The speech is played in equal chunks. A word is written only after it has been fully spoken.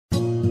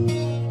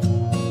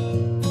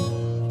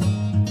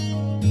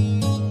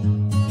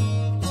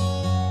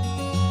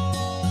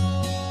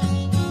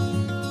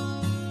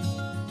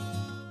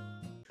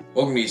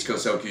Welcome to East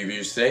Coast LQ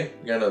Reviews. Today,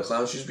 we got another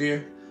Clown Shoes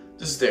beer.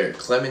 This is their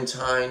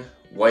Clementine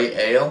White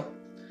Ale.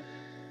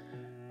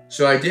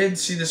 So I did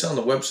see this on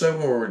the website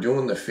when we were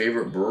doing the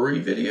favorite brewery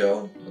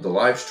video, the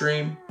live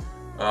stream.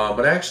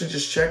 But I actually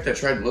just checked, I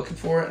tried looking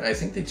for it, and I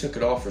think they took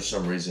it off for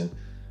some reason.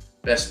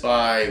 Best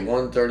by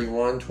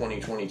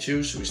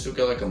 1/31/2022, so we still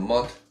got like a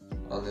month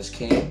on this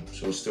can,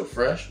 so it's still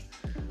fresh.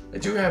 I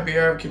do have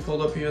Beer Advocate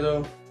pulled up here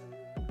though.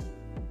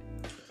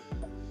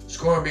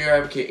 Score on Beer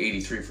Advocate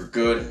 83 for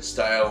good,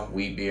 style,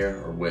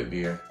 Witbier or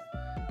Witbier.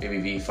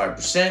 ABV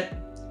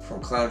 5%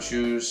 from Clown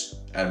Shoes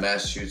out of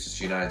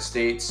Massachusetts, United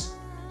States.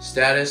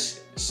 Status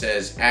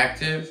says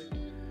active,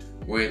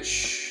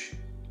 which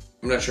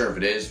I'm not sure if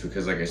it is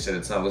because like I said,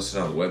 it's not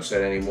listed on the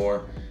website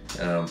anymore.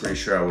 I'm pretty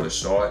sure I would have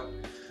saw it.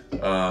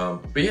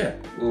 But yeah,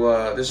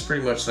 well, this is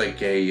pretty much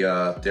like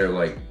a, their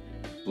like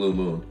Blue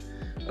Moon.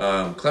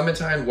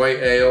 Clementine White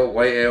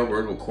Ale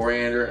brewed with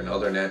coriander and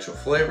other natural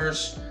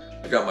flavors.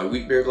 I got my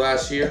Witbier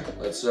glass here.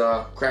 Let's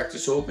crack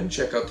this open,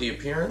 check out the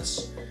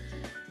appearance,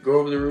 go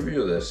over the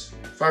review of this.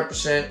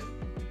 5%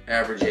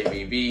 average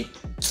ABV.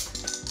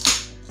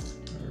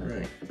 All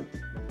right,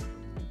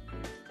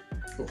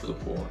 go for the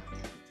pour.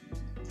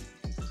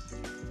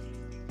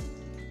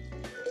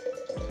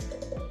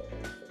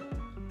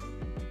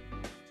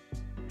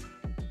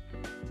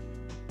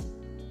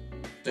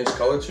 Nice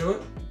color to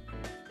it.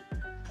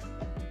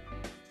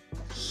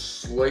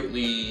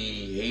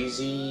 Slightly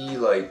hazy,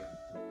 like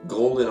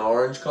golden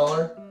orange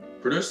color.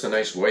 Produced a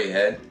nice white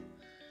head.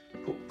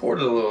 Poured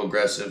it a little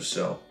aggressive,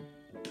 so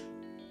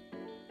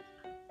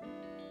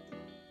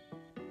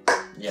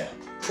yeah,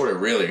 poured it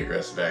really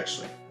aggressive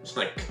actually. It's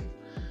like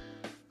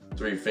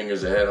 3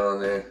 fingers ahead on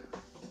there.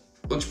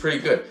 Looks pretty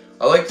good.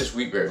 I like this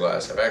Witbier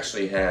glass. I've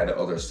actually had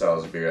other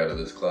styles of beer out of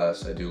this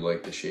glass. I do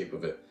like the shape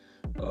of it.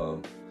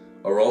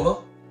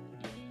 Aroma.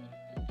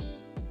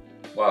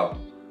 Wow.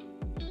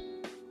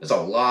 There's a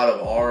lot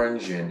of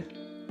orange and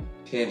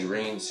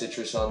tangerine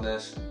citrus on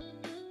this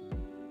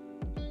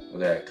with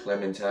that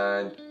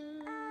Clementine.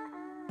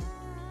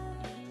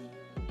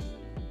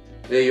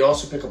 Yeah, you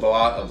also pick up a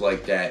lot of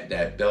like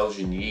that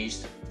Belgian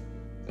yeast,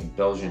 like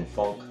Belgian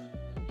funk.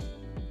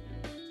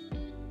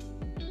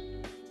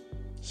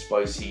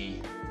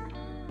 Spicy,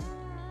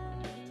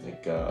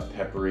 like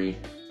peppery,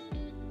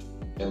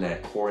 and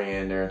that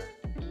coriander.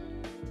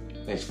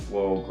 Nice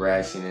flow of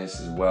grassiness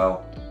as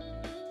well.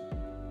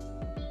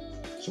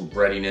 Some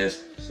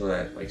breadiness, some of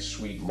that like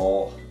sweet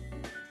malt.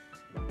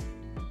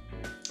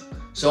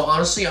 So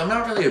honestly, I'm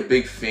not really a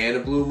big fan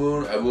of Blue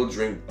Moon. I will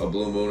drink a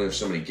Blue Moon if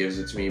somebody gives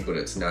it to me, but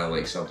it's not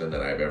like something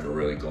that I've ever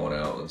really gone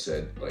out and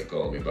said like,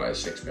 oh, let me buy a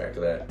 6-pack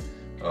of that.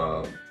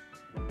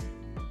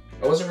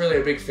 I wasn't really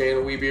a big fan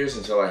of Witbiers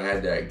until I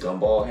had that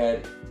Gumball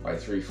Head by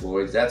 3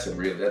 Floyds. That's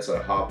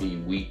a hoppy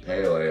wheat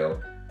pale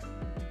ale.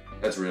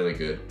 That's really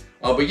good.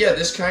 But yeah,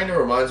 this kind of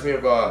reminds me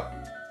of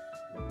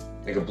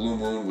like a Blue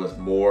Moon with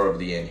more of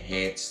the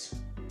enhanced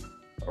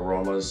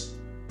aromas.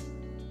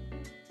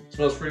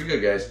 Smells pretty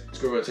good, guys. Let's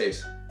go over a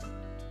taste.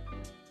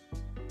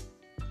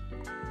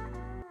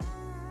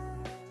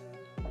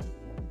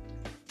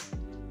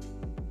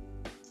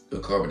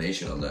 Good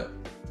carbonation on that.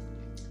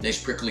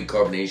 Nice prickly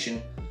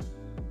carbonation.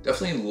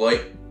 Definitely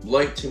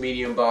light to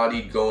medium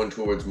bodied, going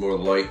towards more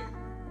light.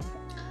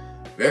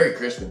 Very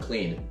crisp and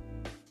clean.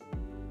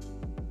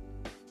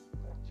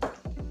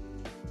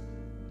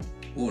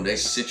 Ooh,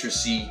 nice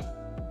citrusy,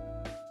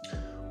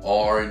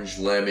 orange,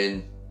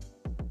 lemon,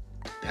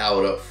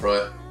 palate up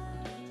front.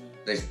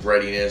 Nice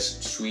breadiness,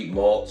 sweet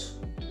malt.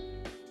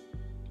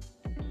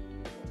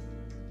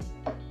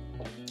 A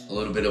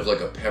little bit of like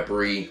a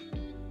peppery,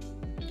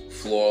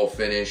 floral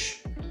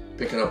finish.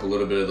 Picking up a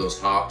little bit of those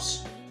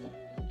hops.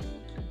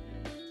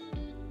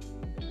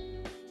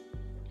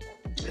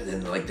 And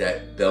then like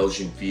that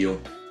Belgian feel.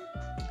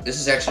 This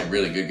is actually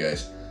really good,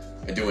 guys.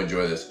 I do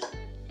enjoy this.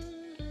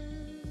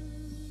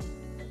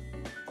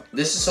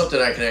 This is something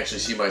I can actually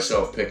see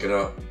myself picking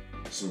up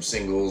some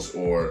singles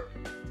or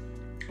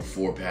a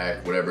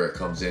 4-pack, whatever it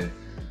comes in.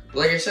 But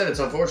like I said, it's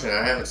unfortunate.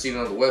 I haven't seen it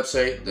on the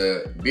website.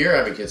 The Beer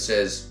Advocate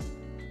says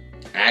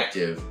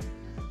active,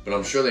 but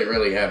I'm sure they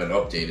really haven't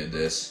updated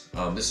this.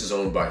 This is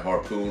owned by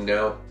Harpoon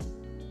now.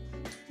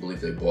 I believe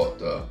they bought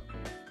the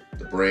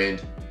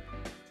brand.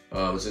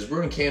 It says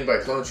brewed and canned by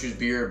Clown Shoes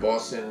Beer,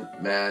 Boston,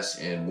 Mass,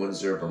 and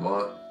Windsor,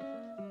 Vermont.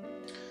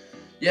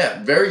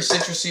 Yeah, very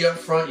citrusy up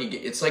front.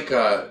 It's like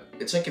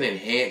an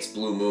enhanced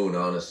Blue Moon,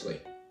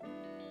 honestly.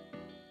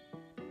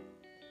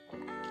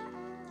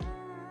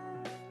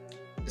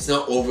 It's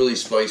not overly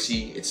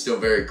spicy. It's still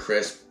very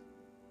crisp.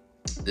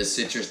 The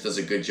citrus does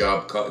a good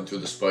job cutting through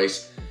the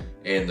spice,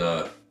 and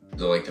the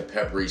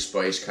peppery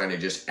spice kind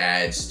of just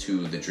adds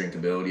to the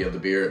drinkability of the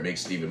beer. It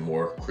makes it even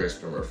more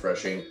crisp and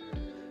refreshing.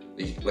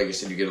 Like I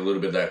said, you get a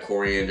little bit of that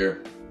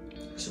coriander,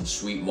 some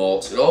sweet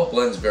malts. It all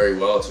blends very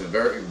well. It's a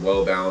very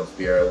well balanced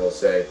beer, I will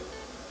say.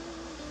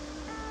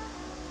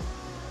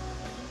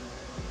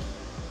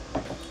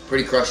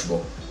 Pretty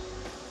crushable.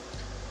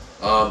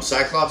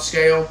 Cyclops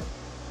scale.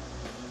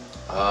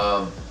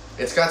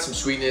 It's got some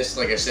sweetness,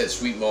 like I said,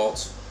 sweet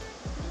malts.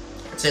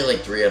 say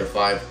like 3 out of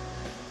 5.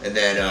 And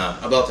then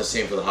about the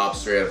same for the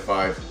hops, 3 out of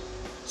 5.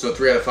 So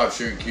 3 out of 5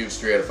 sugar cubes,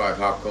 3 out of 5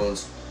 hop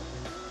cones.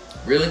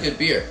 Really good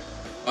beer.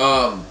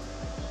 I'm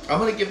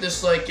gonna give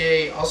this like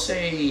a, I'll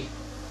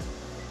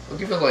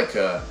give it like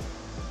a,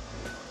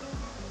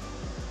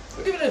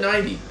 I'll give it a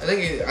 90.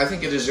 I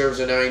think it deserves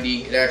a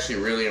 90. It actually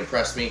really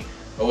impressed me.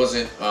 I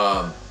wasn't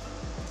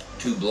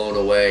too blown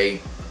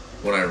away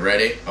when I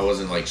read it. I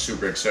wasn't like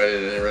super excited.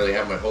 I didn't really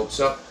have my hopes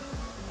up.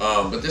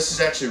 But this is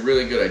actually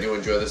really good. I do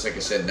enjoy this. Like I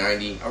said,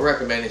 90. I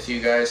recommend it to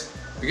you guys.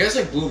 If you guys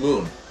like Blue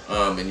Moon,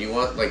 and you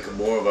want like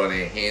more of an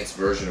enhanced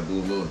version of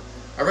Blue Moon,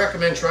 I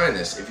recommend trying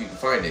this if you can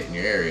find it in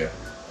your area.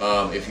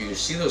 If you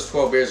see those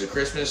 12 Beers of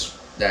Christmas,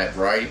 that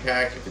variety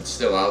pack, if it's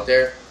still out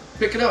there,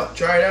 pick it up,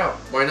 try it out.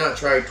 Why not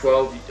try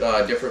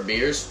 12 different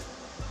beers?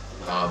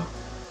 I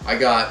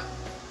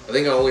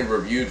think I only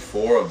reviewed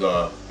 4 of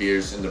the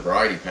beers in the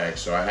variety pack,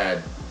 so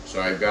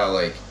I've got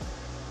like,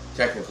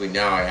 technically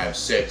now I have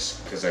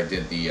 6 because I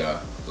did the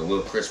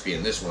Little Crispy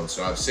in this one,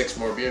 so I have 6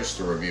 more beers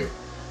to review.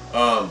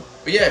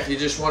 But yeah, if you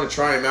just want to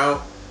try them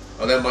out,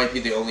 that might be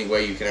the only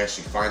way you can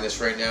actually find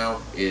this right now,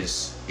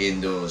 is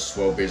in those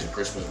 12 Beers of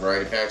Christmas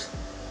variety packs.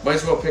 Might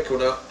as well pick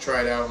one up,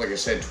 try it out. Like I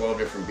said, 12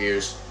 different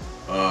beers.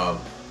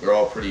 They're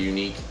all pretty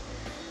unique.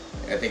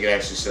 I think it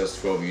actually says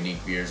 12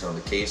 unique beers on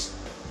the case.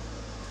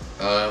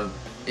 And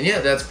yeah,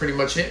 that's pretty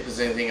much it. If there's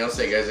anything else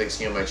that you guys like to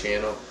see on my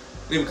channel,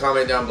 leave a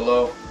comment down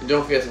below. And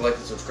don't forget to like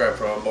and subscribe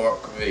for more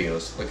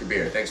videos. Like a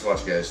beer. Thanks for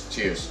watching, guys.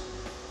 Cheers.